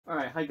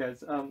Alright, hi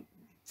guys.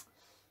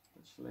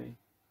 Actually.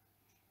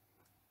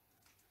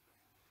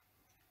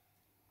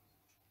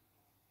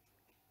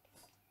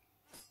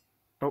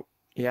 Oh,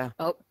 yeah.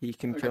 Oh. He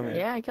can kill me.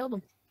 Yeah, I killed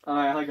him.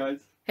 Alright, hi guys.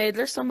 Hey,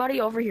 there's somebody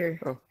over here.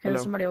 Oh, Hey, hello.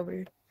 there's somebody over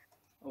here.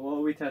 What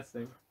are we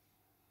testing?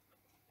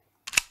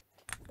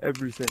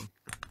 Everything.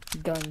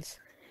 Guns.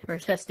 We're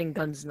testing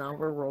guns now.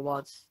 We're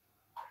robots.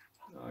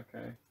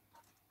 Okay.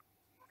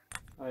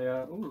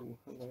 Ooh,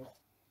 hello.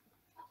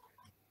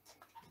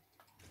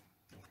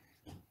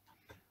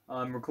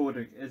 I'm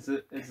recording. Is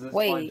this fine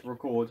Wait. to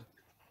record?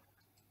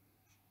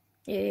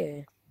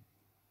 Yeah.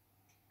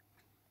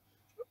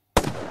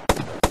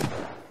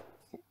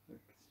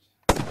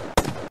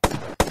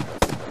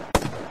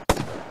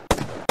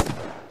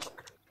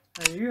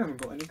 Hey, you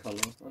haven't got any colour.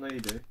 I know you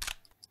do.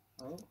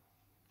 Oh.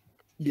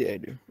 Yeah, I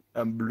do.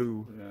 I'm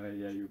blue.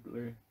 Yeah, you're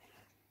blue.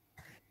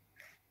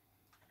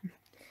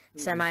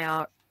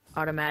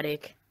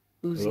 Semi-automatic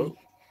Uzi. Hello?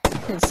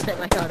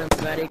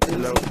 Semi-automatic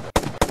Hello? Uzi.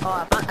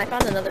 Oh, I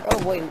found another.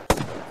 Oh wait.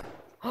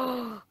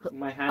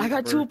 My hand's I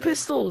got two broken.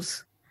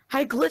 pistols.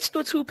 I glitched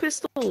with two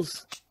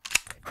pistols.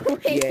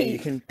 Wait. Yeah, you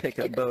can pick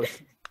up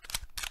both.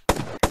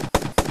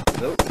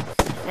 Nope.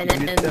 And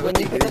when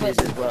you pick up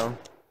Uzis as well.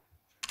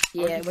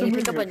 yeah, just when you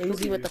pick up moving an your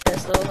Uzi with the foot.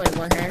 pistol in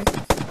one hand,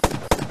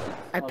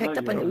 I Oh, picked no,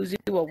 up you an don't. Uzi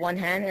with one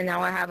hand, and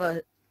now I have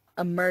a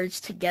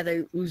merged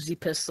together Uzi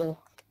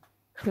pistol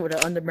with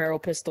an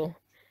underbarrel pistol.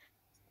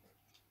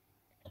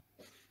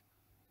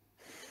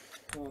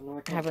 Oh, no,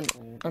 I I have an can't say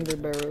it.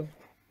 underbarrel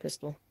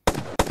pistol. You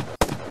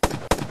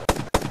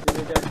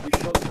get a few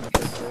shots in the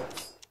pistol.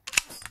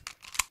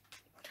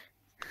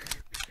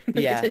 Look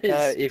Yeah, at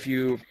this.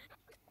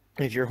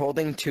 if you're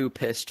holding two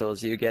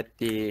pistols, you get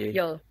the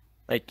Yo,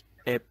 like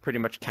it pretty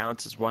much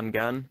counts as one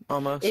gun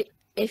almost.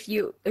 if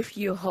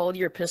you hold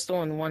your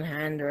pistol in one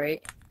hand,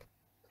 right,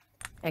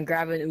 and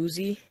grab an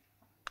Uzi,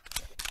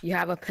 you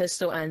have a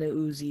pistol and an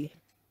Uzi.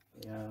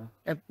 Yeah.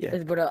 Yeah.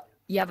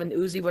 You have an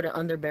Uzi with an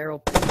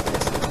underbarrel pistol.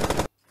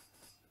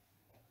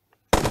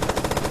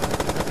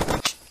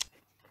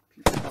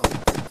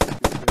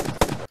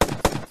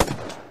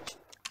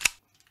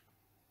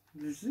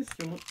 Resist,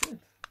 you're not dead.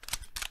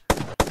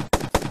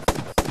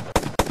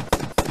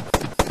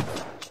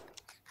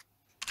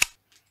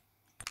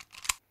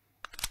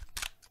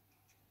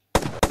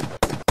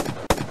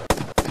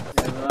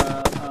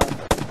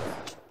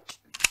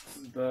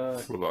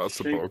 The Well, that's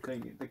a shape bug.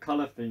 thing, the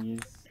color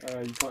thingies,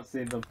 you can't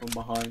see them from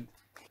behind,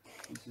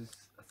 which is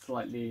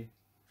slightly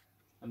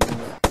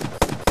annoying.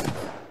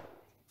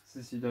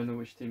 Since you don't know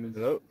which team is.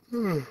 Hello?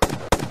 Yo,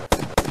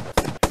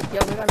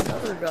 we got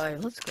another guy.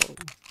 Let's go.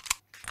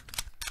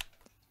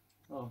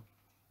 Oh,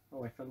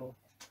 I fell off.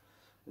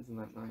 Isn't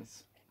that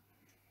nice?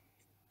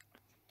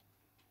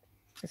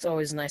 It's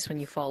always nice when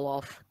you fall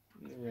off.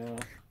 Yeah.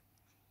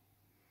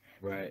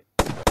 Right.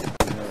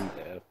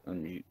 And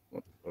unmute.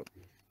 Oh.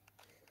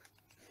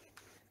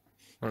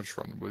 I just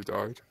randomly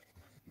died.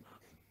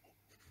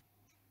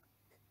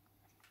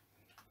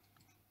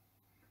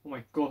 Oh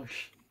my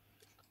gosh.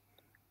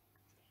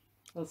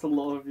 That's a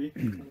lot of you.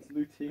 That's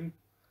blue team.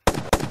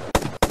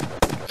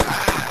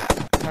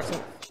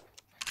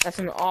 That's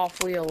an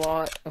awfully a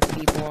lot of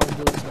people on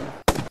blue team.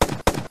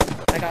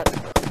 I got.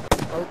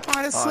 Oh,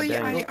 Honestly,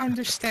 dang. I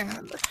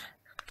understand.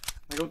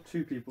 I got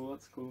 2 people,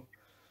 that's cool.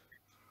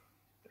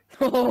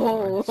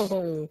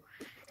 oh,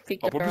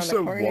 peeked I'll up probably around say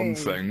the corner. one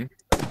thing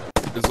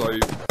is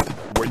like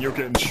when you're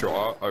getting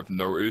shot at, I've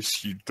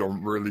noticed you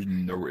don't really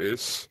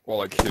notice or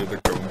like hear the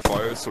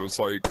gunfire. So it's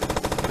like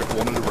if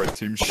one of the red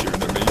team's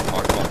shooting at me,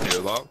 I can't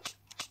hear that.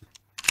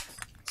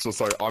 So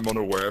it's like I'm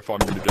unaware if I'm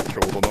gonna get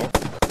killed or not.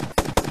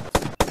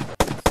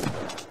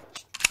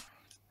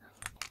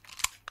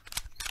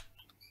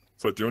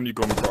 So the only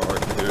gunfire I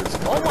can hear is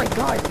Oh my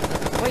god!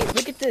 Wait,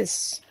 look at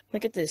this.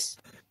 Look at this.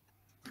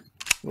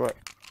 What?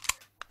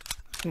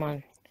 Come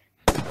on.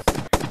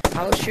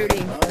 I was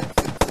shooting.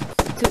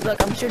 Look,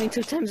 I'm shooting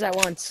 2 times at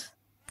once.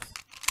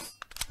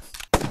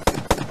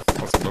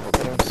 That's another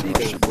thing. see You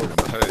shoot people. in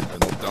the head, you're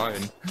not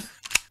dying.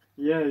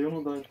 Yeah, you're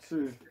not dying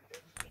too.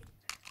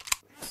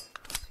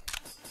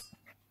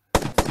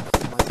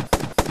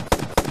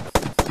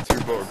 Two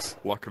bugs,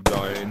 lack of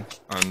dying,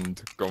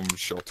 and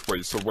gunshot.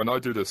 Wait, so when I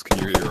do this, can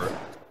you hear it?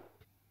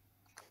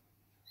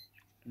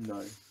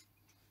 No.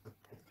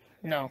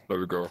 No. There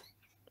we go.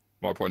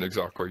 My point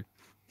exactly.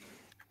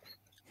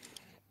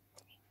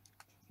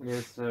 Yeah,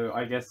 so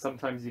I guess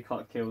sometimes you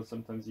can't kill,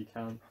 sometimes you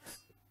can.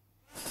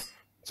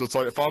 So it's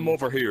like, if I'm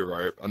over here,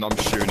 right, and I'm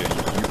shooting at you,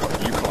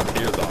 you can't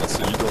hear that,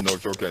 so you don't know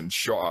if you're getting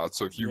shot at,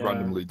 so if you Yeah.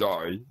 randomly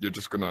die, you're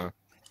just gonna...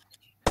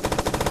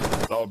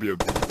 That'll be a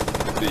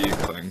big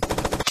thing.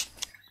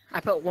 I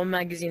put 1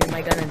 magazine in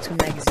my gun and 2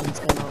 magazines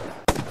come out.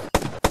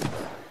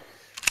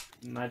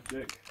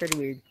 Magic. Pretty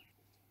weird.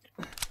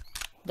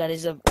 That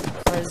is a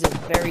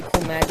very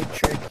cool magic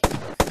trick.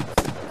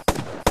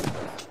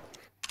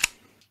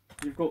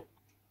 You've got...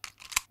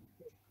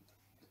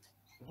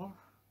 What?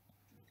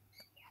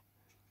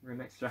 You're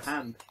an extra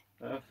hand.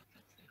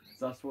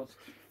 That's what's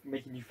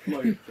making you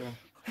float.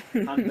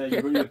 hand there,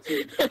 you got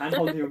your hand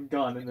holding your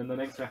gun, and then the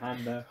next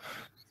hand there.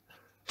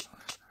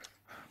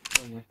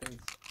 Oh my face.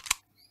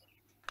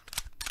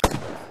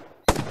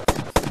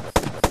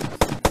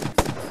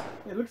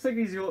 It looks like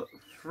he's got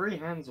 3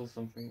 hands or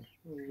something.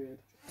 Really weird.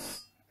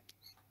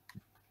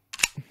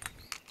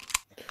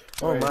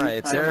 Oh Wait, my,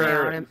 it's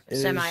there.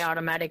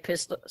 Semi-automatic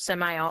pistol,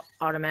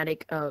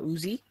 semi-automatic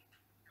Uzi.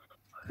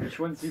 Which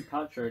one's you,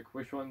 Patrick?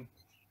 Which one?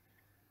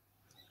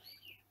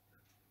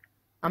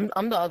 I'm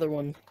the other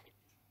one.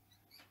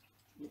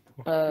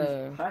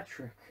 Who's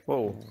Patrick?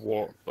 Whoa.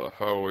 What the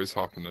hell is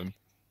happening?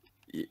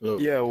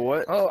 Look. Yeah,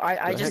 what? Oh,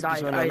 I The just heck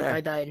is died. going on there?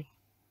 I died.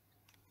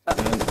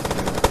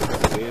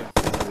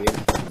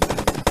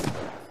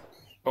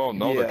 Oh,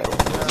 now Yeah. they're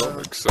coming. That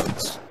makes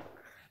sense.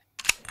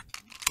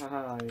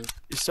 Hi.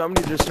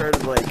 Somebody just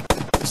started like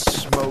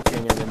smoking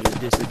and then just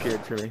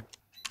disappeared for me.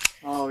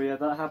 Oh yeah,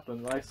 that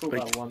happened. I saw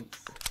Like- that once.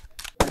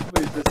 I thought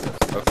it was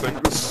just I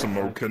think the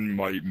smoking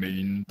might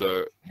mean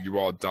that you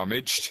are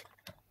damaged.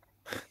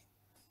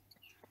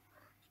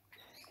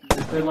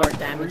 There's been like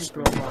damaged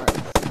 3 robot.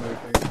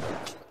 smoking.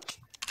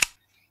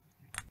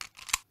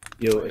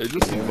 Yo, It if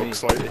just you hear me,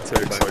 looks like it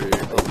takes like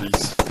at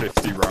least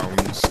 50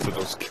 rounds to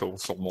just kill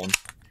someone.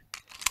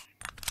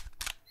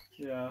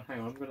 Yeah,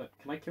 hang on, can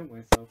I kill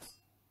myself?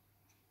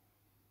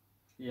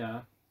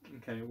 Yeah,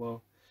 okay,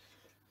 well.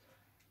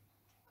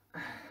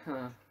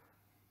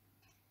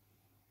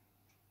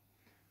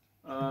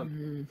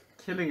 Mhm.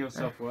 Killing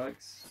yourself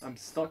works. I'm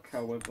stuck,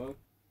 however.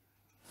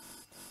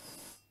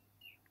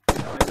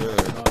 Yeah,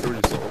 Yeah, kill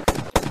yourself.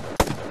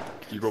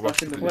 You go back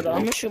to the Wait, I'm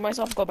gonna shoot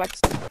myself. Go back.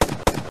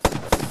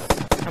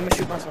 I'm gonna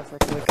shoot myself real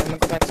quick. I'm gonna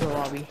go back to the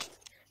lobby.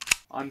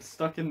 I'm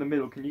stuck in the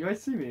middle. Can you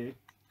guys see me?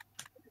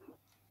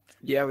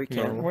 Yeah, we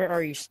can. Where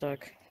are you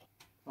stuck?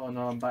 Oh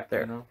no, I'm back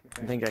there now. I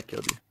Okay. think I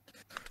killed you.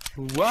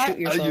 What Shoot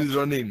yourself. are you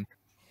running?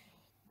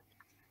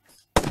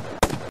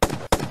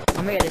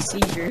 I'm gonna get a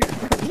seizure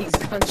from these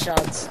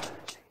gunshots.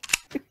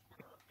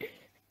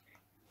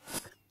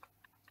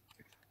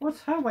 What?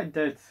 How am I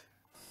dead?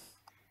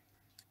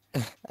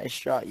 I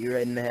shot you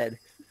right in the head.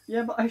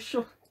 Yeah, but I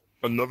shot.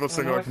 Another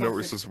thing no, I I've can't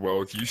noticed think- as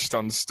well, if you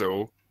stand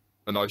still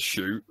and I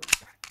shoot.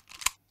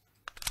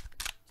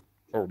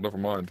 Oh, never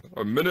mind.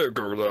 A minute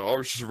ago there, I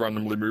was just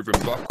randomly moving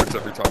backwards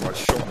every time I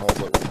shot, and I was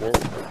like, whoa,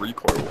 the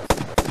recoil.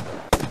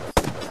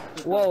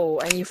 Whoa,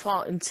 and you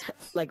fought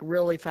like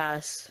really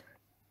fast.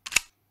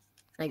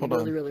 Like Hold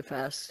really, on. really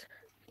fast.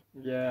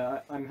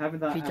 Yeah, I'm having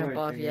that If you ammo jump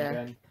off, thing yeah.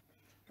 again.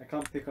 I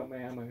can't pick up my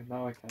ammo.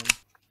 Now I can.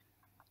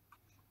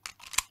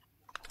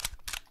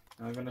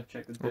 I'm gonna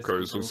check the distance.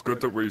 Okay, so it's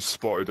good that we've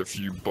spotted a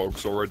few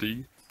bugs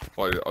already.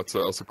 Like, I'd say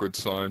that's a good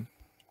sign.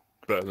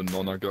 Better than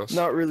none, I guess.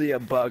 Not really a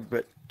bug,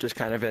 but just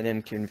kind of an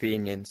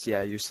inconvenience.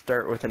 Yeah, you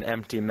start with an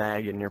empty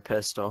mag in your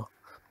pistol.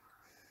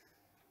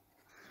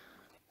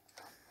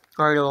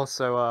 I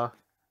also,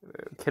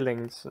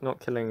 not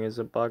killing is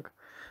a bug,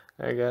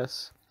 I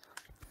guess.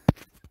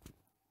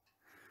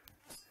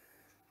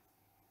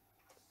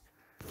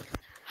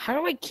 How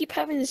do I keep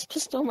having this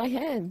pistol in my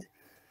hand?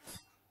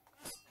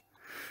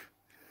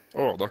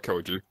 Oh, that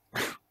killed you.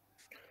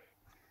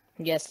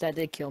 Yes, that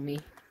did kill me.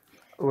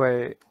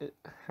 Wait,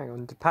 hang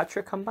on, did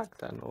Patrick come back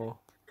then, or?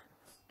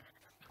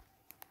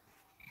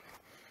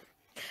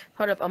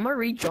 Hold up, I'm gonna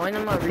rejoin.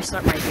 I'm gonna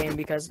restart my game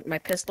because my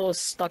pistol is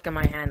stuck in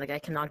my hand. Like I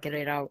cannot get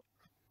it out.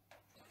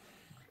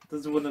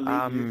 Doesn't want to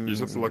leave you. You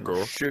just have to let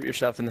go. Shoot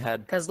yourself in the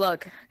head. Cause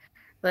look,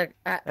 And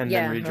then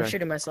yeah, I'm rejoin.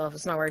 shooting myself.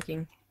 It's not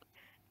working.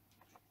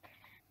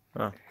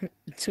 Oh.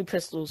 2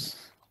 pistols.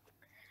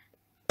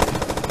 Okay,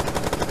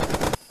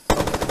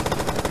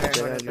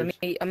 Alright, hold on.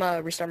 I'm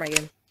gonna restart my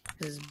game.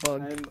 This is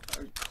bug. I'm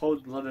a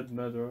cold-blooded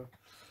murderer.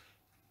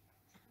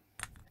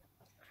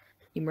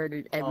 You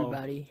murdered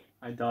everybody.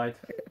 I died.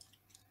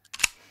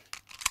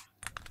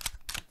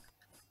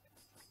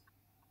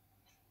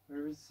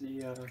 Where is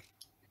the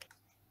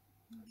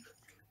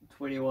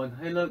 21?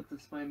 Hey look,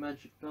 that's my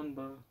magic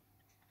number.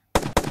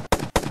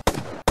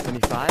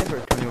 25 or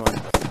 21?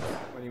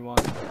 21.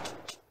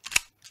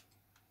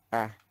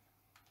 Ah.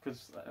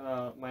 Because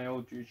my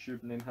old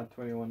YouTube name had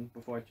 21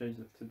 before I changed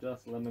it to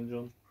just Lemon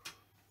John.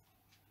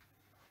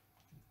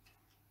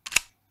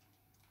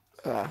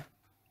 Ah.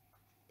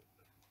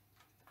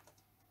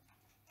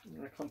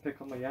 I can't pick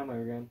up my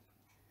ammo again.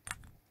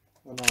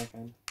 Oh, now I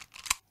can.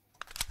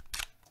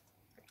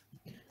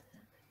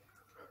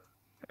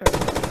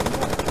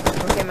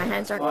 Okay, my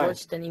hands aren't Why?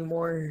 glitched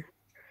anymore.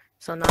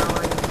 So now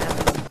I'm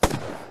happy.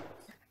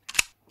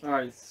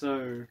 Alright,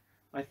 so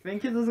I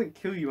think it doesn't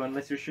kill you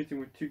unless you're shooting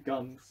with 2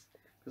 guns.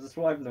 Because that's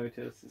what I've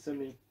noticed. It's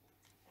only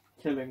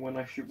killing when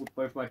I shoot with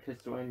both my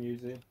pistol and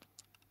Uzi.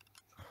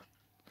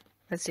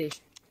 Let's see.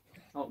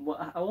 Oh,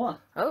 what? What?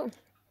 Oh,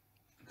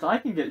 So I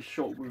can get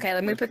shot with Okay,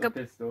 let me with pick a up-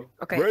 pistol.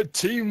 okay. Red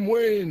team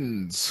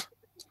wins!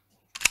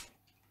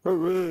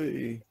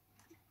 Hooray!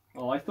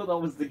 Oh, I thought that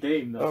was the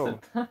game that Oh.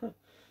 said that.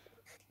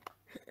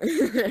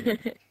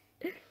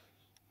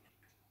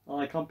 Oh,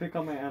 I can't pick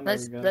up my ammo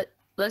again.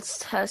 Let's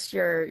test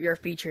your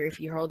feature if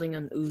you're holding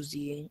an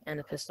Uzi and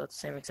a pistol at the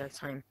same exact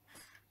time.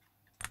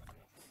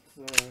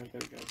 There we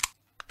go.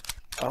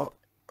 Oh,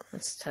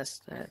 Let's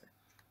test that.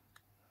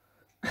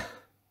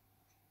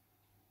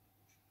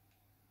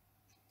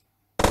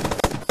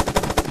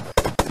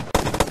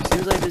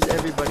 seems like just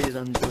everybody's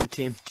on blue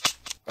team.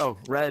 Oh,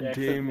 red Yeah,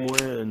 except team me.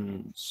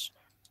 wins.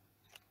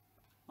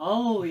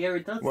 Oh, yeah,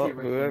 it does Well, say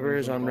red whoever team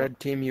is on wins. red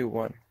team, you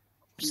won.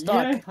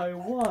 Stuck. Yeah, I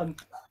won.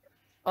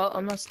 Oh,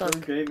 I'm not Pro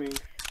stuck. gaming.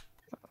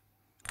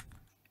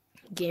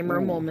 Gamer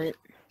Ooh. moment.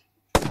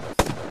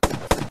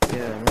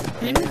 Yeah.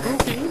 Gamer.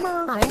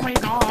 Oh my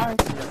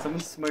god. Yeah,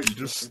 someone smoked. You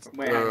just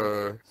Wait, hang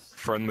on.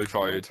 friendly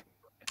fired.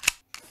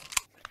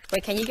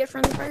 Wait, can you get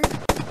friendly fire?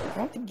 I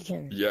don't think you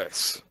can.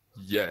 Yes.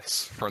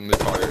 Yes. Friendly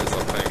fire is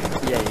a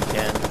thing. Yeah, you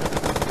can.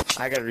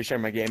 I gotta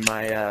restart my game.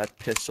 My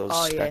pistol's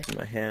Oh, yeah. stuck in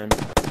my hand.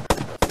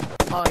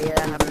 Oh yeah,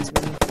 that happens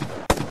to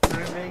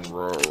me.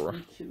 Bro.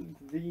 You killed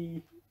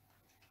the...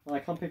 Well, I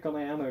can't pick up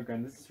my ammo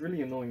again. This is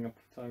really annoying at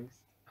times.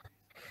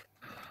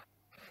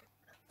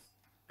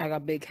 I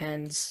got big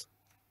hands.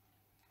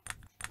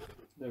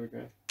 There we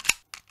go.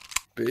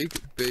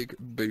 Big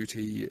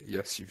booty.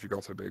 Yes, you've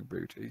got a big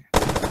booty.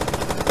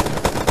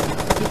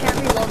 You can't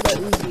reload that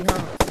Uzi,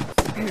 huh?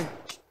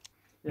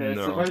 Yeah, it's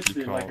No, supposed to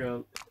you be like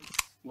can't.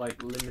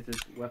 a limited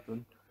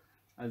weapon.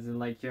 As in,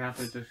 like, you have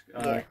to just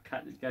Yeah.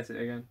 get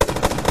it again.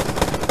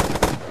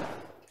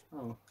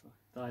 Oh,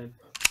 I died.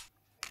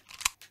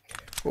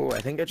 Oh, I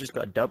think I just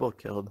got double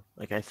killed.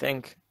 Like, I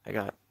think I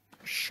got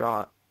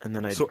shot, and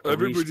then I So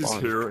everybody's respawned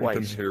here and can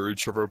twice. hear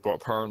each other, but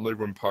apparently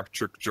when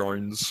Patrick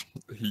joins,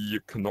 he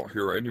cannot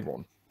hear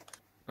anyone.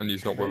 And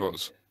he's not with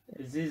us.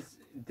 Did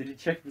he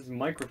check if his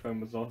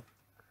microphone was off?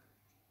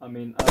 I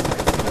mean, oh my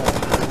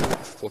god.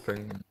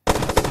 Flipping.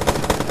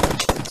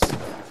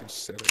 If he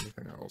said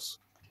anything else.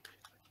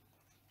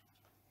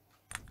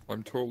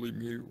 I'm totally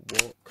mute.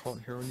 What?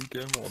 Can't hear any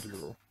game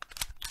audio.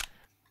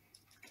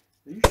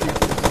 Are you shooting?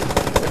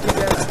 What do you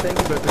guys think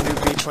about the new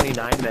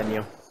B29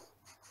 menu?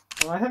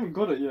 Well, I haven't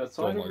got it yet,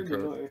 so I Don't don't like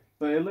really it. know.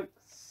 But it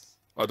looks...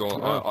 I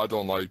don't. Oh. I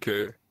don't like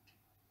it.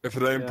 If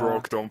it ain't Yeah.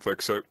 broke, don't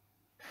fix it.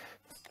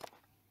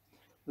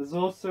 There's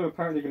also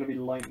apparently going to be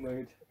light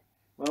mode.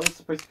 Well, it was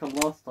supposed to come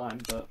last time,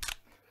 but...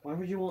 Why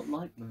would you want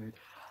light mode?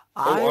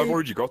 Oh, I've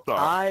already got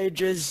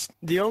that.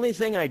 The only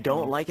thing I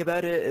don't like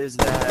about it is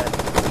that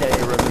they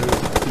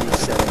removed the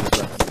settings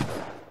button.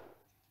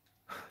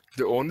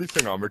 The only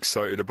thing I'm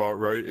excited about,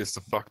 right, is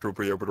the fact we'll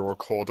be able to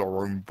record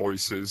our own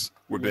voices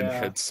within Yeah.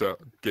 headset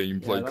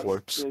gameplay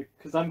clips.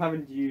 Because I'm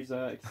having to use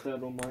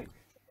external mic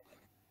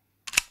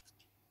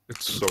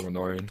It's so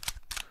annoying.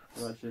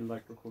 to actually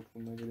like record for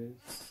my videos.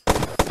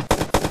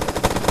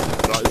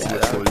 That is Yeah,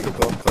 that would literally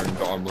the one thing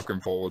that I'm looking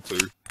forward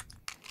to.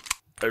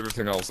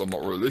 Everything else I'm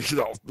not really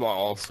that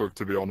asked for,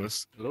 to be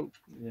honest. Hello?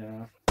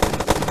 Yeah.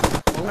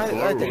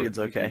 I think it's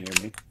You okay. can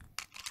hear me?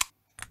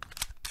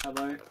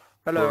 Hello.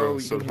 Hello. Bro we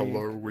said can hear you.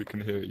 hello, we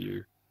can hear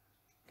you.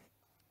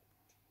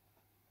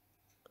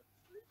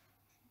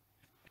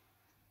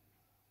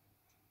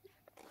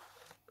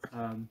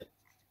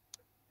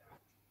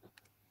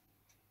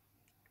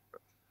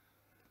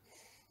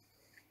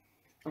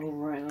 Oh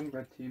right, I'm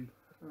red team.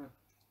 Huh.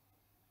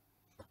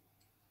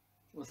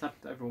 What's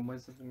happened to everyone?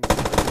 Where's everyone?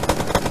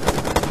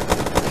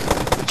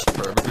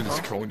 Bro, everybody's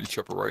killing each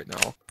other right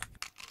now.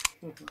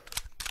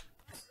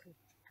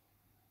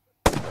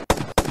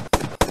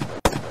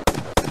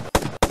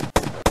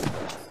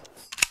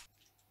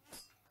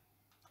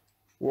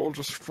 We're all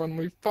just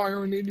friendly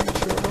firing at each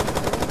other.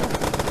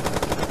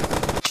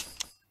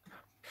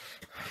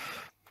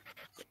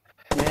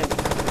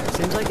 Yeah, it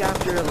seems like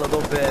after a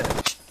little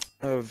bit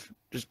of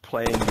just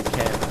playing, you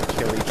can't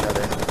kill each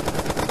other.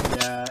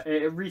 Yeah,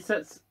 it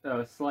resets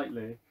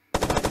slightly.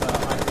 Like,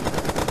 I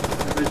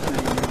think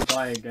eventually you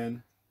die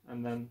again,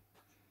 and then.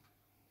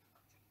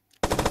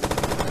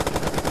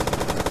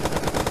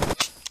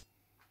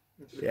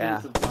 It just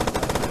Yeah. gives it time,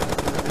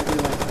 maybe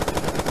like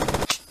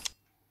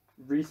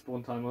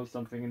respawn time or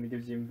something, and it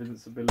gives you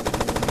invincibility. I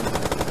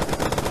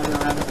don't know,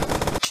 I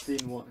haven't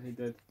seen what he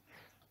did.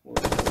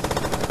 What was it?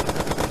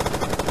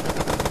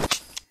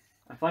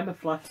 I find the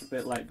flash a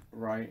bit like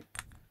right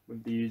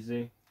with the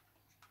Uzi.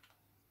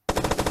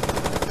 It's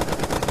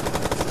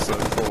the same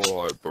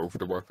for like both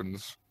the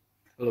weapons.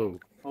 Hello.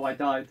 Oh, I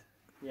died.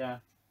 Yeah.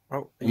 Oh,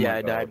 Oh yeah, my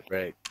I died. God,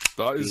 Right.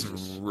 That is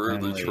Jesus, really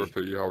finally.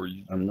 trippy how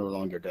you... I'm no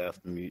longer deaf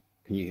and mute.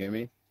 Can you hear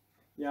me?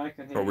 Yeah, I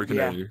can hear Oh, we you. can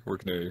Yeah. hear you, we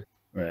can hear you.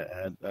 Right.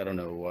 I don't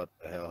know what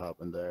the hell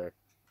happened there.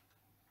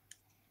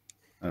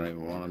 I don't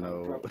even want to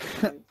know. Drop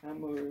my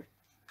ammo.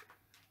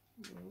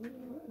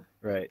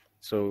 Right.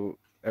 So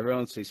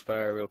everyone cease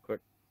fire real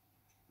quick.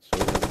 So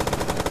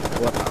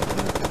what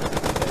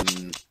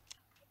happened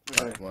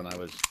Okay. when I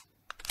was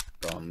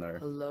gone there?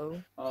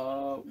 Hello.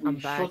 We I'm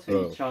back. shot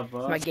at each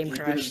other. My game we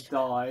crashed.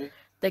 didn't die.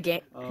 The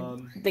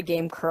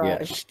game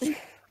crashed.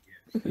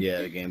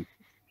 Yeah, the game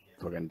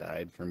fucking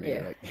died for me.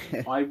 Yeah.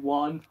 Like, I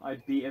won. I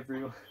beat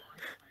everyone.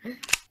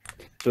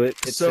 so it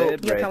So-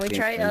 said Yeah, red can we team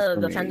try wins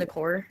for defend me. the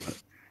core?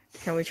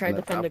 Can we try And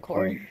at defend the that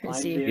core point- and I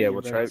see? did. Yeah,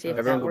 we'll try. See if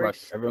Everyone that go back.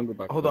 works. Everyone go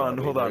back. Hold to the on,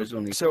 lobby. hold There on. is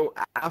only- So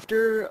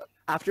after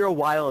after a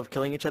while of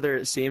killing each other,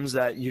 it seems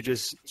that you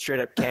just straight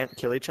up can't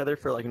kill each other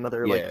for like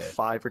another like Yeah.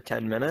 5 or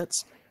 10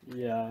 minutes.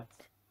 Yeah.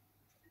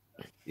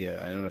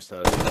 Yeah, I noticed that.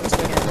 It was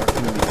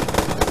working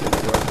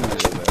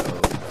really well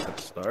at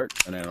the start,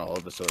 and then all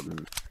of a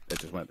sudden, it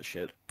just went to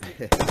shit.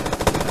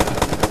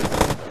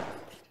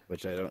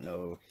 Which I don't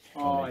know.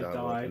 Oh, only I that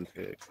died. wasn't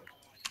fixed.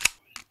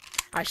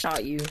 I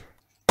shot you.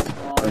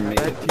 Oh, For I me,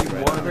 had it was team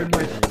right won. after-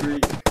 my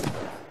streak.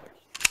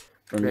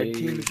 For Red me,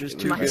 team is just it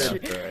too was good.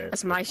 right after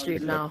That's my I streak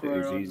picked now. up the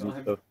Uzis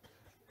and stuff.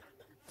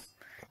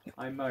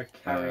 I'm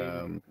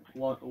carrying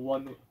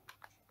one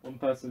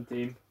person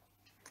team.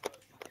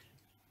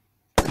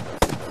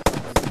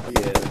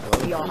 Yeah,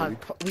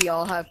 well, We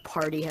all have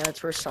party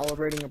hats. We're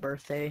celebrating a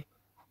birthday.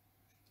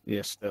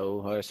 yeah,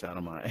 still, how sad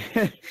am I?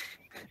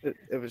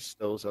 it was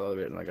still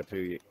celebrating like a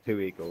two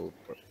week old.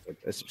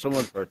 It's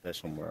someone's birthday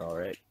somewhere,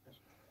 alright?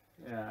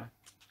 Yeah.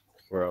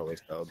 We're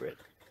always celebrating.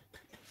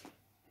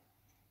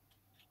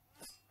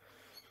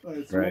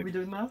 Alright, so what are we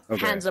doing now?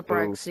 Okay, Hands up, so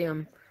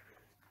Axiom.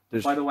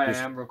 there's- By the way, I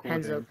there's- am recording.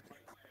 Hands up.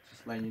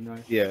 Just letting you know.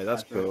 Yeah,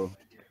 that's That's right. cool.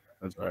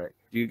 That's alright.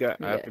 I have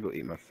Yeah. to go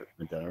eat my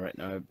dinner right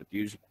now, but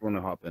you just want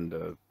to hop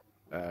into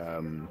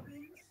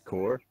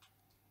core?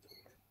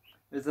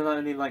 Isn't that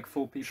only like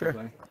 4 people Sure.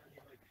 though?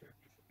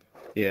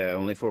 Yeah,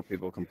 only 4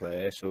 people can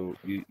play. So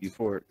you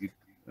four.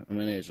 How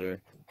many is there?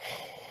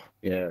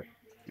 Yeah,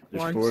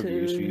 there's 1, 4 of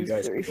you, so 2, you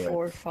guys 3, can play-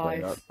 4,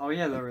 play 5. up. Oh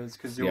yeah, there is,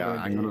 because you're Yeah, going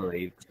I'm to gonna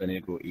leave because I need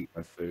to go eat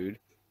my food,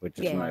 which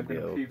is Yeah. not I'm gonna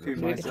ideal. poo-poo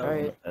because myself. I'm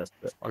gonna test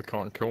it. I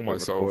can't kill Record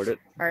myself. it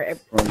Alright,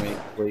 for me,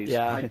 please.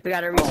 Yeah. we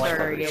gotta Oh, restart I our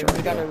thought game. we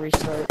We gotta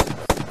restart.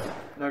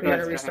 No, We gotta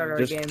guys, restart our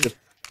Just, game. just,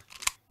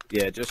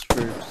 yeah, just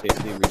for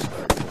safety,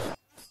 restart. Just,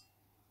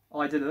 Oh,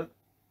 I did it.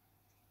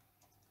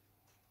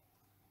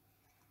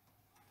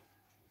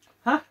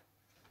 Huh?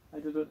 I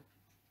did it.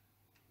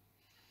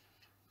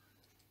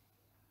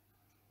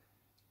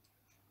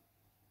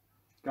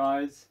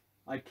 Guys,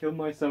 I killed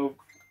myself.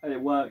 It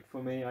worked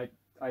for me.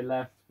 I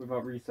left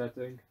without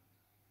resetting.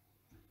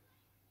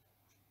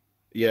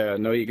 yeah,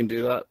 no, you can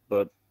do that,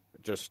 but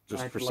just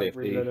I had for to, like, safety.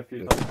 reload a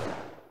few just- times.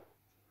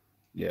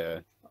 yeah.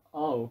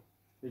 Oh,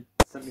 it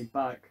sent me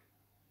back.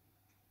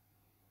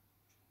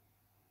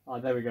 Oh,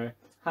 there we go.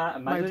 Ha,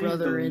 My imagine having to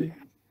brother in.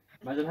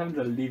 Imagine having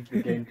to leave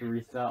the game to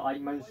restart. I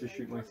managed to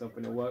shoot myself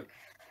and it worked.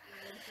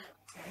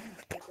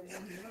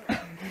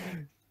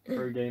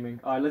 Pro gaming.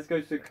 Alright, let's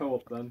go to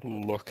co-op then.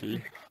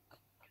 Lucky.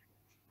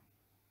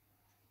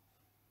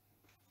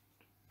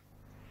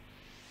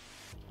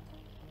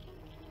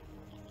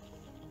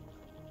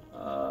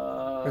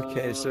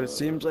 Okay, so it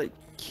seems like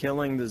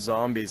killing the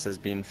zombies has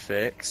been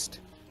fixed.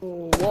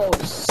 Whoa,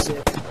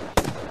 sick.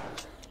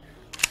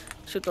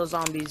 Shoot those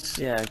zombies.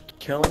 Yeah,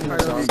 killing the Our-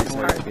 zombies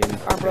our- has been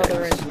our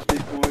brother fixed. in. The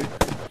big boy.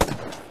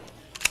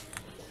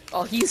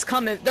 Oh, he's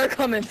coming. They're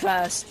coming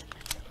fast.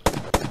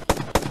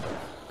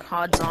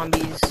 COD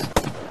zombies,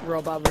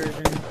 robot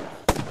version.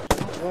 It's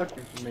not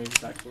working for me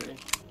exactly.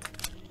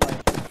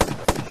 Like,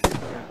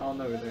 shooting at. Oh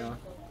no, they are.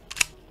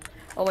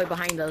 Oh wait,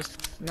 behind us.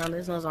 No,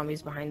 there's no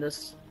zombies behind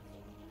us.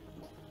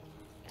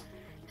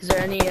 Is there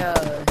any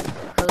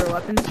other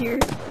weapons here?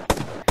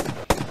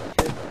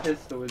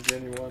 Pistol is the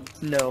only one.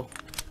 No.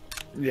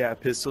 Yeah,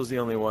 pistol's the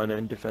only one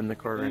and defend the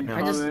core right now.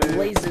 I just Coming.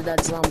 lasered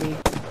that zombie.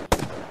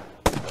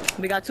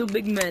 We got 2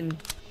 big men.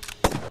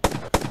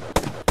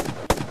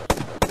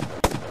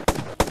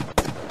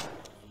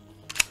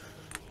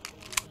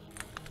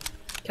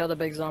 Kill the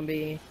big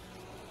zombie.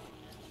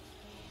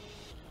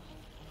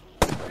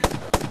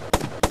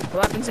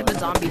 What happens if the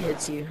zombie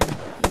hits you?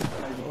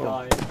 Oh, you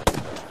die.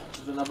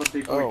 There's another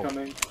big boy Oh.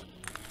 coming.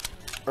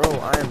 Oh,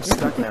 I am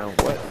stuck now.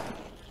 What?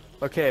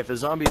 Okay, if a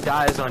zombie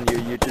dies on you,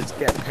 you just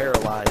get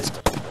paralyzed.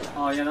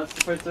 Oh yeah, that's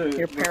supposed to.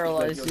 You're look like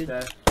paralyzed, you're dude.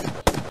 dead.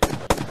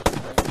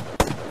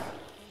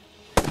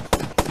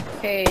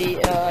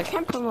 Hey, I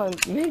can't put my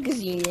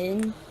magazine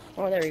in.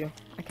 Oh, there we go.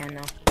 I can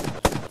now.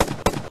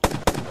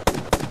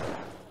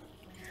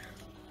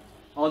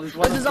 Oh, there's Oh,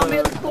 one. there's a of zombie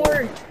at the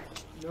core!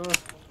 No.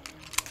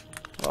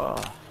 Oh,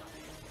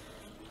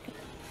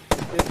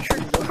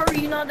 How are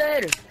you not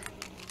dead?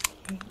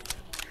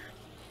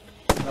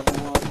 Another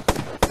one.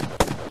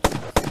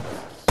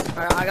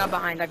 Alright, I got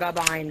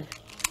behind.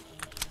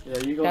 Yeah,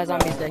 you got That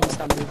zombie's that. dead, he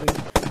stopped moving.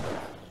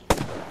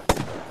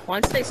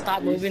 Once they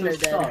stop Are you moving, they're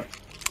still dead.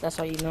 stuck? That's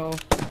how you know.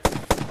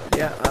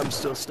 yeah, I'm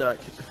still stuck.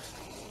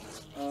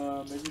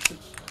 Maybe you should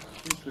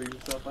shoot through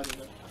yourself, I don't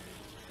know.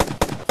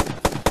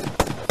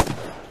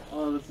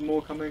 Oh, there's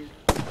more coming.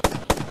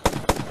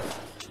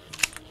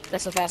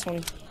 That's a fast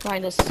one.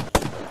 Behind us. Big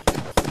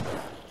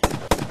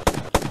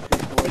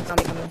Big boy.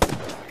 zombie coming.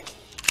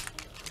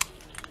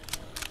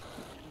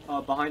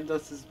 Behind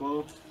us as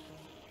well.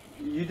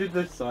 You did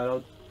this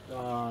side,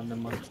 I'll...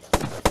 never mind.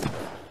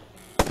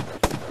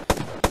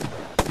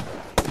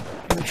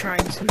 I'm trying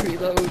to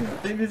reload. I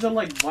think these are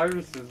like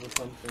viruses or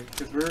something,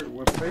 because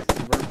we're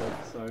basically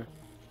robots, so...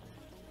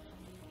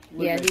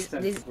 Would Yeah, make these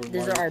sense these if we're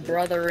these are our viruses.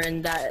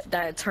 brethren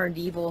that turned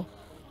evil.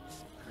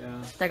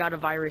 Yeah. That got a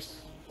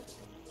virus.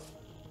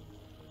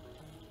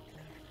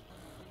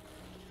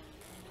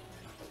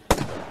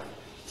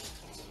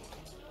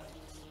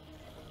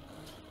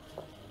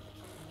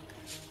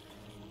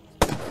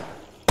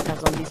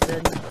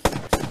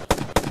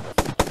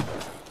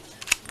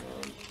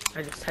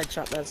 I just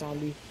headshot that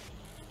zombie.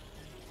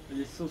 Are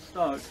you still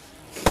stuck?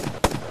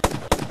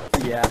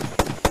 Yeah.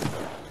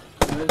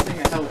 I don't think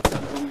it helps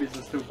that zombies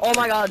are still. Oh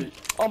my god!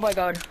 Oh my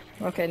god.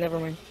 Okay, never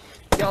mind.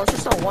 Yo, it's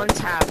just a one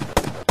tap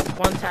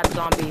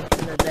zombie and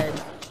they're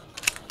dead.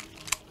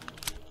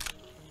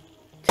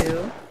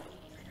 2.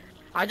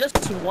 I just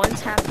one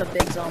tapped the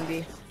big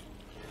zombie.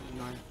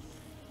 Nice.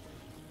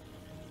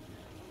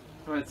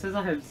 Alright, it says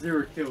I have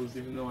 0 kills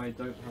even though I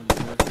don't have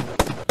 0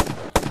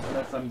 kills.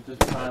 Unless I'm just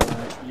bad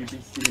at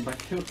UBC my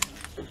kills.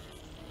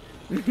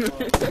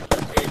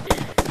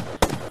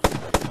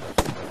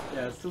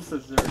 Yeah, it still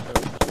says 0 kills.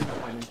 I think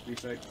that might need to be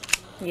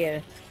fixed. Yeah.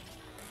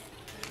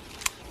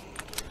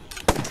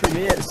 For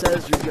me, it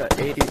says you've got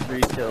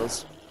 83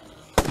 kills.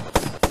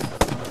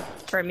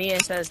 For me,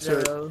 it says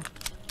So- 0.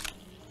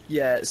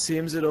 Yeah, it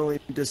seems it only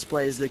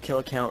displays the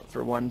kill count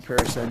for one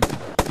person. I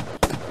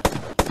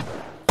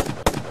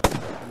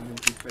need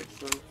to be fixed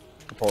though.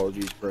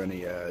 Apologies for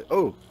any.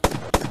 Oh,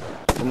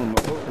 someone.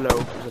 Oh, Hello.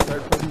 is the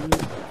third person?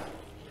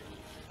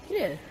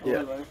 Yeah. Oh, Yeah.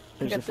 hello.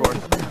 There's Got the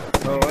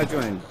fourth. Oh, I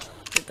joined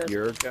Get this-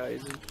 your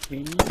guys'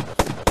 team.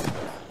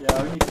 Yeah,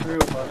 only 3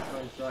 of us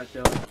managed to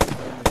actually like,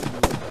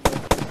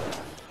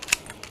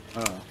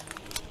 Oh,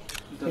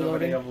 don't know about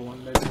the other one,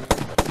 maybe.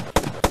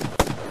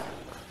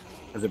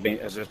 has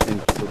it been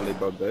totally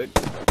bugged out?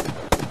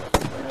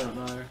 I don't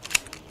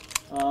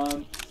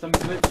know. Some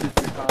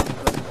glitches we found is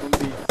that the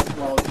zombies,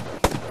 well,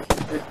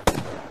 if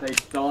they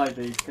die,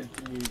 they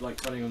continue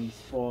like running on the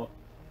spot.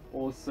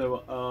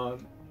 Also,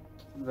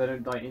 they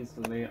don't die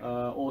instantly.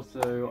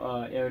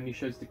 Also, it only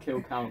shows the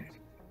kill count,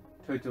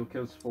 total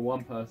kills for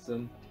one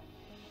person.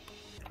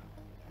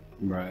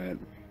 Right.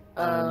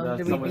 And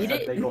did we someone beat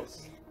said it? they got,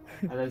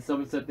 and then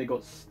someone said they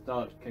got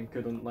stuck and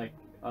couldn't like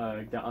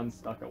get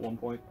unstuck at one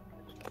point.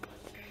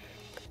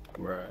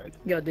 Right.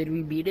 Yo, did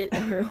we beat it?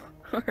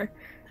 Or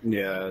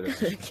Yeah.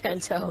 That's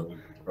can't tell.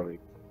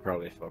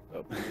 probably fucked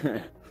up.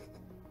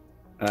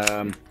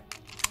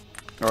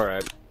 All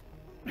right.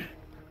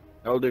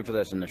 I'll do for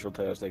this initial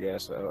test, I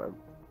guess.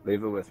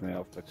 Leave it with me.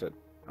 I'll fix it.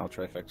 I'll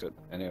try fix it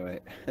anyway.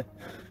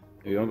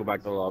 You want to go back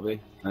to the lobby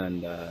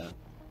and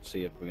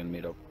see if we can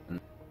meet up.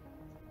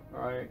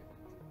 Alright.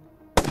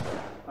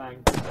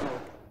 Bang.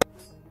 Oh.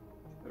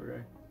 There we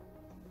go.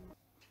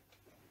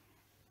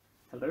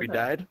 Hello We there.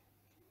 died?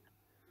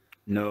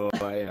 No,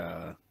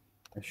 I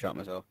shot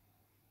myself.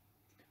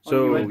 Oh,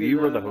 So you went to you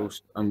were the the-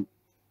 host.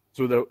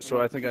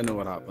 So I think I know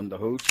what happened. The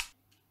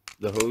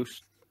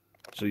host.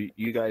 So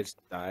you guys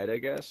died, I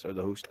guess, or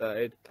the host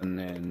died, and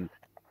then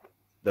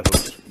the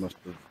host must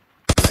have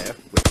left,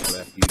 which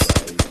left you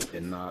guys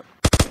in that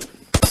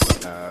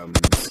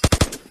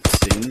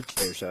scene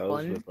by yourselves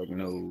One. with like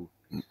no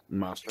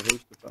master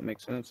host, if that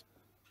makes sense.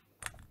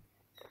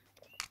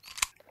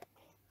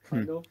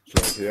 Kind of.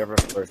 So like, whoever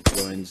first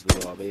joins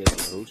the lobby is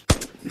the host.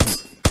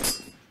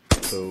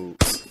 So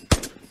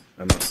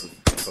I must have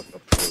fucked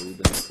up the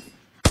code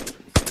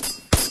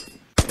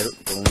and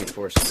it only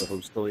forced the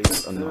host to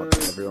leave and not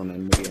everyone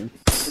in the game.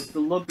 Is the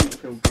lobby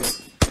still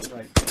glitched?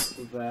 Right,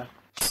 still there.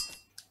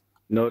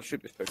 No, it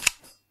should be fixed.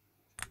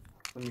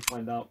 Let me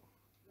find out.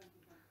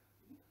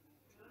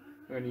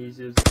 Only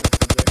users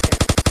subject.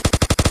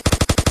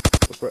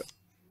 Go for it.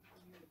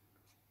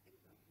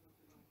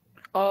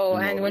 Oh,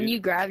 No, and when you- you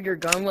grab your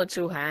gun with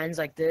 2 hands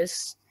like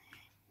this,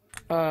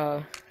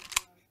 you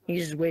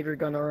just wave your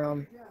gun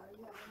around.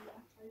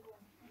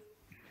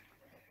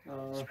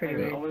 pretty Hang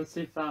on, weird. I want to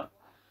see if that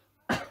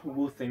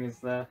wall thing is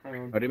there. Hang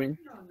on. What do you mean?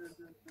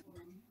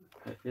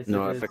 Yes,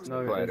 No, it I is. fixed the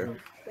No, it glider.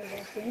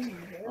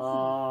 isn't.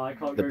 I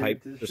can't The go pipe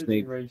into the just shooting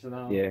need- range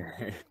now.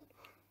 Yeah.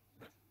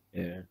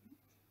 Yeah.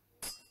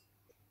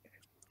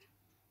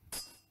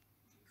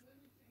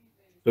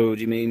 So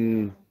do you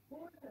mean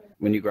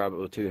when you grab it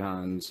with 2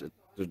 hands,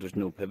 there's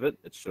no pivot?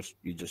 It's just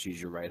you just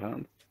use your right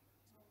hand?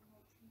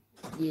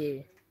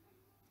 Yeah.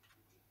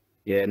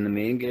 Yeah, in the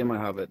main game I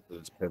have it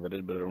that's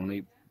pivoted, but it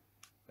only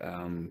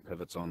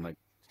pivots on like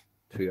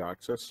 2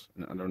 axis.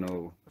 And I don't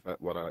know if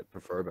what I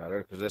prefer better,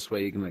 because this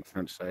way you can like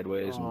turn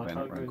sideways Oh, I and bend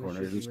can't go around in the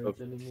corners and shooting stuff.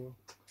 range anymore.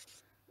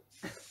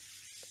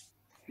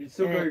 You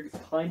still go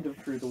kind of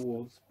through the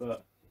walls,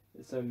 but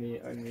it's only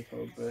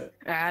for a bit.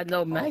 I had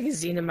no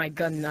magazine in my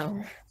gun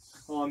now.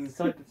 Oh, I'm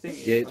inside the thing.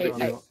 Yeah, Oh,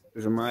 Hey, no.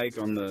 there's a mic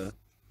on the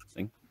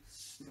thing.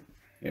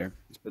 Here,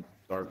 it's a bit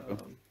dark though.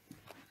 So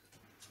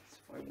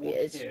if I walk Yeah,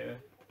 it's- here,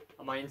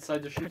 am I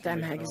inside the shooting Put that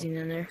range now? magazine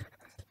in there.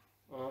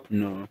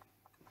 No.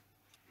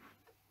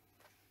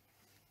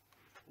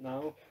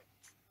 No.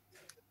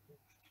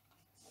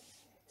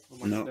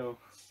 Am I No. still?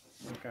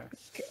 Okay.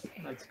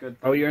 That's good.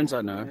 Oh, you're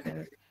inside now.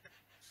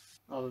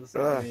 Oh, that's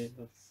not me.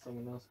 That's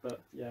someone else.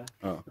 But yeah.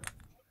 Oh.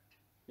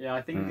 Yeah,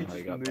 I think you Oh, can how just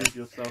you got move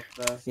yourself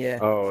there. Yeah.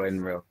 Oh,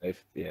 in real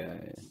life, yeah.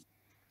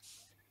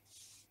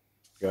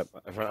 Yeah.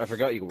 I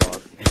forgot you could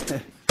walk.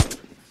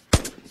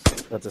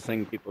 That's a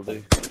thing people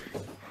do.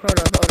 Hold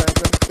up.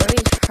 Let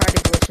me try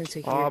to glitch into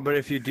here. Oh, but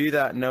if you do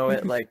that, no,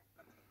 it like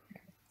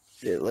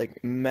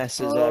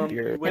messes up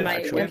your with,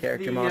 actual with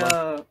character the,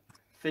 model.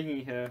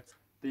 Thingy here,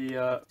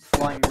 the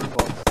flying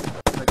robots.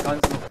 The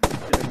gun's not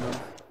killing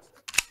them.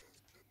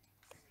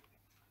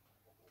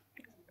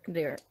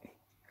 They're.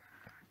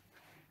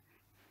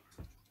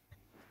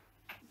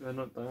 They're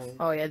not dying.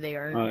 Oh yeah, they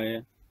are. Oh yeah.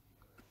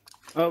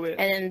 Oh wait.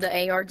 And then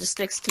the AR just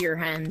sticks to your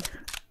hand.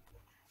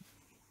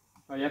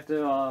 Oh, you have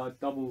to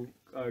double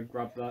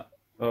grab that.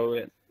 Oh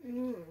wait.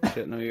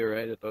 Shit, no, you're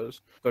right. It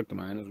does. Stuck to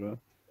mine as well.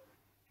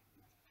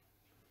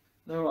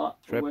 No,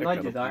 Try when pick I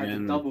that did up that, I had to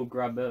again. double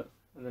grab it,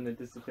 and then it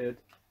disappeared.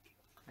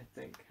 I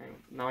think. Hang on.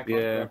 Now I can't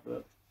Yeah. grab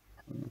it.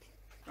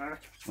 Ah,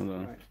 Hold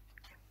on. right.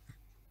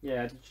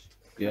 Yeah. Just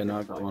Yeah, click no, it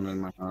I got twice. one in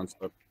my hand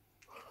stuck.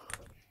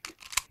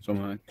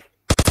 Somehow.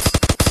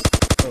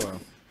 Oh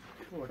well.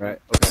 Oh,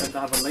 Right. I Okay. have to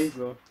have a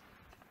laser.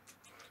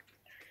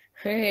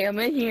 Hey, I'm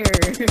in here.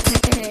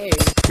 Hey.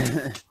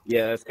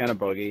 Yeah, it's kind of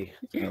buggy.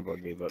 It's kind of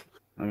buggy, but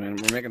I mean,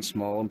 we're making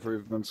small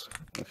improvements,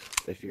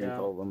 if you Yeah. can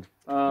call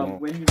them.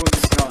 When you got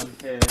this gun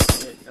here,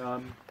 it,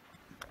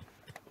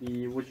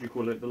 the, what do you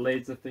call it, the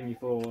laser thingy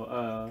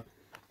for,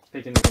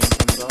 picking the game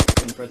comes up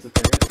when you press the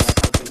trigger,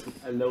 that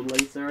has a little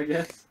laser, I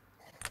guess.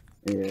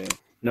 Yeah.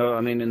 No,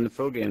 I mean, in the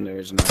full game, there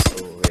is an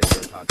actual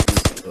laser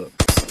attachment, but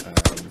Yeah,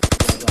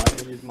 I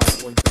can use my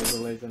pointer as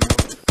a laser now.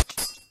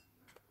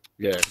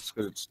 yeah, it's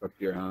because it's stuck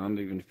to your hand,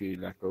 even if you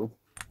let go.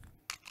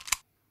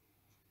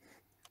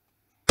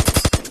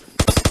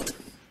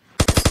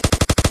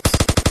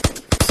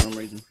 For some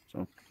reason,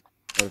 so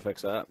gotta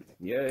fix that.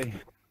 Yay!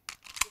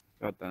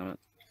 God damn it.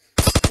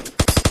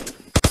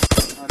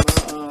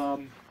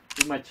 I'm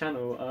with my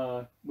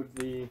channel, with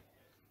the,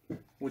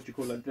 what do you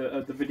call it,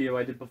 the video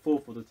I did before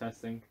for the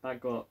testing, that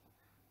got,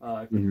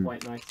 Mhm.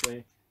 quite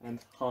nicely, and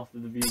half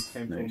of the views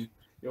came Nice. from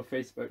your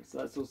Facebook, so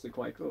that's also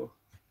quite cool.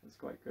 That's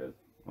quite good.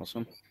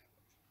 Awesome.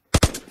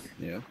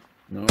 Yeah.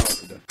 No,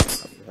 happy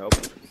to help.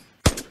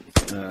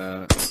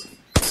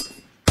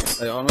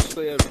 I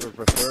honestly would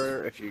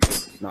prefer if you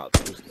could not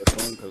use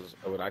this one, because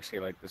I would actually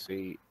like to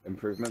see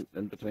improvement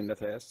in between the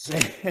tests.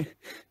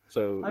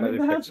 So I mean, maybe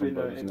there fix has some been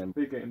bugs a and then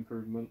bigger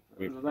improvement.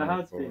 we There move has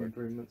been forward.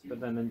 improvements, but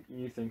then a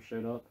new thing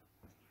showed up.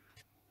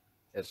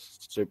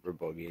 It's super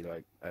buggy.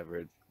 Like I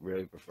would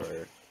really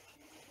prefer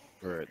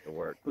for it to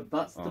work. But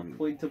that's the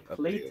point of up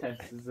to you.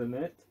 playtests, isn't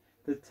it?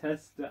 To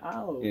test it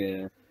out.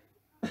 Yeah.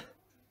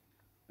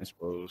 I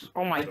suppose.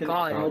 Oh my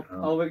god.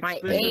 I'll My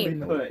explicitly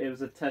aim. put it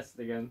was a test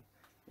again,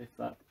 if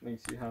that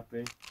makes you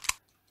happy.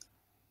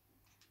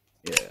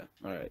 Yeah.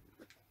 All right.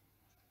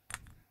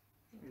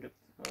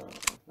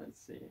 Let's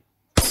see.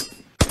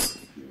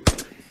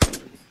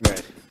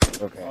 Right.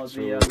 Okay. Oh, so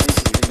the laser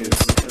thing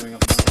is showing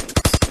up now.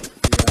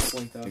 The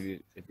pointer.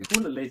 if you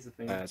Call it laser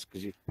thing. that's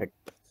because you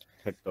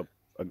picked up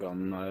a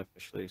gun now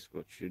officially, so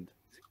it should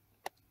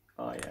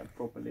Oh yeah,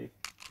 properly.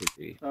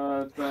 be.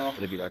 The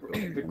If you let go,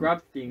 the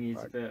grab thingy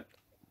is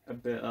a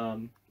bit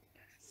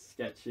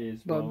sketchy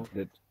as well.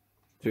 It's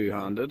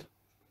two-handed.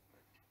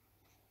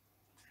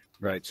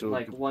 Right. So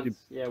Like once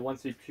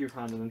you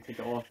two-hand and then take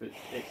it off,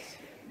 it's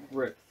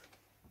ripped.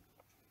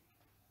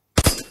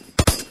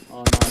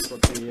 Oh, now I've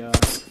got the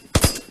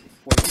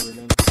pointer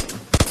again.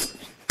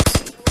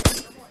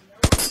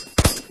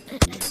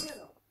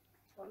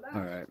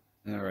 All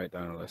right.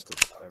 Down a list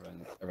of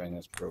everything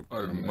that's broken.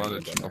 I'm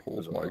managing to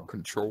hold my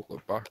controller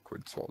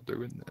backwards while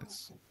doing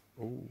this.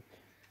 Oh.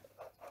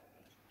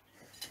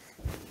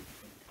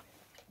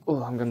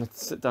 Oh, I'm gonna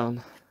sit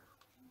down.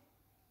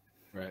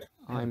 Right.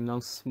 I'm now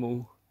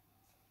small.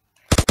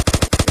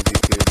 If you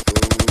could go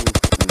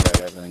and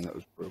write everything that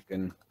was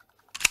broken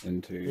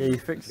into. Yeah, you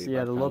fixed. feedback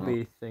Yeah, the panel,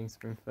 lobby thing's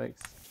been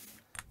fixed.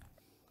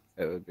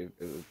 It would be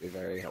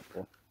very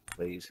helpful,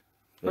 please.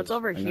 What's Please.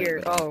 over I know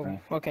here? that- Oh,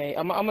 okay.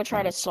 I'm gonna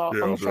try to solve.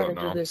 Yeah, I'm I'll gonna do try it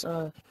to do now. this.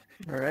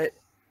 Alright.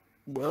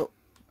 Well,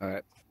 All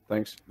right.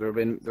 Thanks. There'll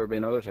be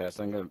another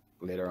testing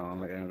later on.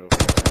 Like I don't know if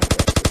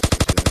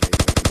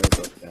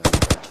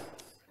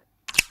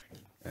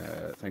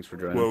thanks for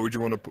joining. Well, would you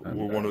want to put, And,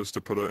 want us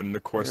to put it in the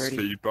quest already-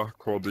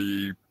 feedback or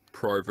the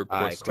private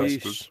quest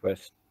testers?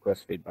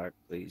 Quest feedback,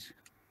 please.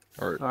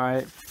 Alright.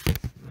 Alright.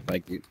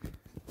 Thank you.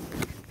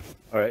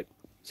 All right.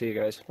 See you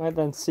guys. Right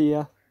then, see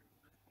ya.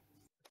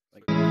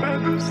 Thank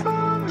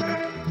you.